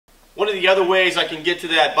One of the other ways I can get to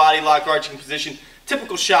that body lock arching position,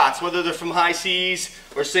 typical shots, whether they're from high C's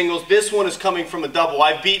or singles, this one is coming from a double.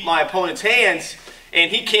 I beat my opponent's hands and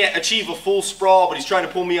he can't achieve a full sprawl, but he's trying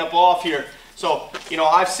to pull me up off here. So, you know,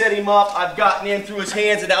 I've set him up, I've gotten in through his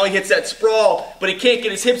hands, and now he hits that sprawl, but he can't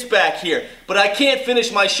get his hips back here. But I can't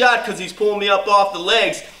finish my shot because he's pulling me up off the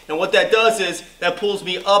legs, and what that does is that pulls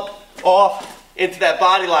me up, off, into that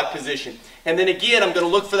body lock position. And then again, I'm going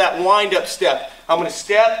to look for that wind-up step. I'm going to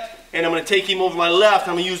step, and I'm going to take him over my left.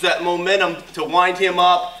 I'm going to use that momentum to wind him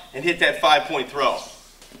up and hit that 5-point throw.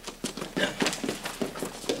 Yeah.